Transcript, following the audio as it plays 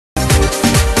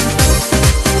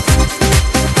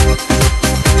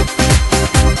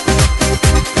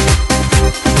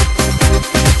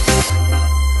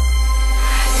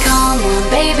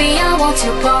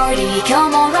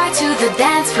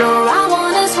dance floor. I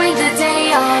wanna swing the day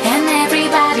off, and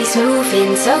everybody's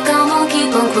moving, so come on,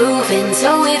 keep on grooving.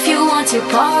 So if you want to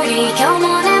party, come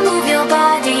on and move your body.